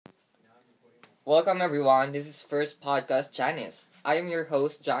Welcome everyone. This is first podcast Janice. I am your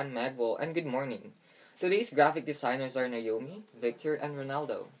host John Magwell and good morning. Today's graphic designers are Naomi, Victor, and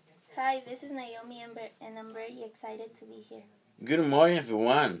Ronaldo. Hi, this is Naomi and I'm very excited to be here. Good morning,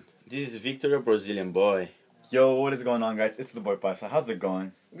 everyone. This is Victor, a Brazilian boy. Yo, what is going on, guys? It's the boy Pasa. How's it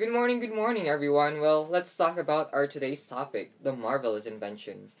going? Good morning everyone. Well, let's talk about our today's topic, the marvelous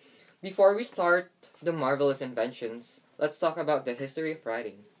invention. Before we start the marvelous inventions, let's talk about the history of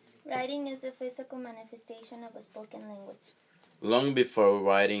writing. Writing is the physical manifestation of a spoken language. Long before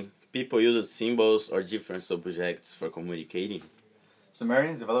writing, people used symbols or different objects for communicating.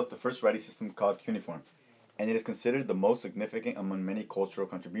 Sumerians developed the first writing system called cuneiform, and it is considered the most significant among many cultural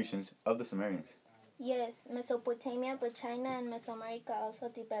contributions of the Sumerians. Yes, Mesopotamia, but China and Mesoamerica also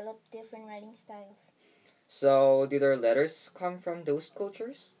developed different writing styles. So, did our letters come from those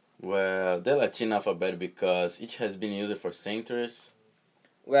cultures? Well, the Latin alphabet because each has been used for centuries.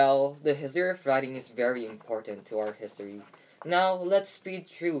 Well, the history of writing is very important to our history. Now, let's speed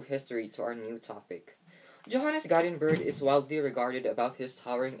through history to our new topic. Johannes Gutenberg is widely regarded about his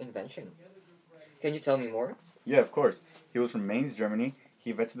towering invention. Can you tell me more? Yeah, of course. He was from Mainz, Germany. He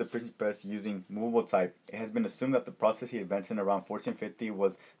invented the printing press using movable type. It has been assumed that the process he invented around 1450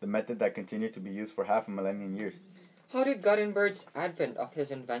 was the method that continued to be used for half a millennium years. How did Gutenberg's advent of his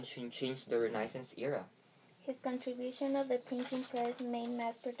invention change the Renaissance era? His contribution of the printing press made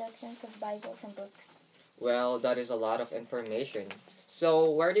mass productions of Bibles and books. Well, that is a lot of information.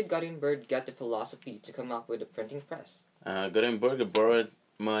 So, where did Gutenberg get the philosophy to come up with the printing press? Gutenberg borrowed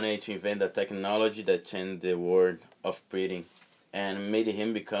money to invent a technology that changed the world of printing and made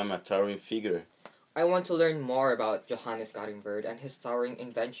him become a towering figure. I want to learn more about Johannes Gutenberg and his towering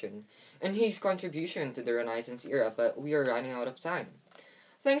invention and his contribution to the Renaissance era, but we are running out of time.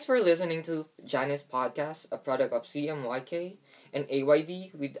 Thanks for listening to Janice Podcast, a product of CMYK and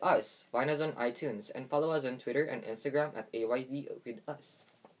AYV with us. Find us on iTunes and follow us on Twitter and Instagram at AYV with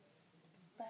us.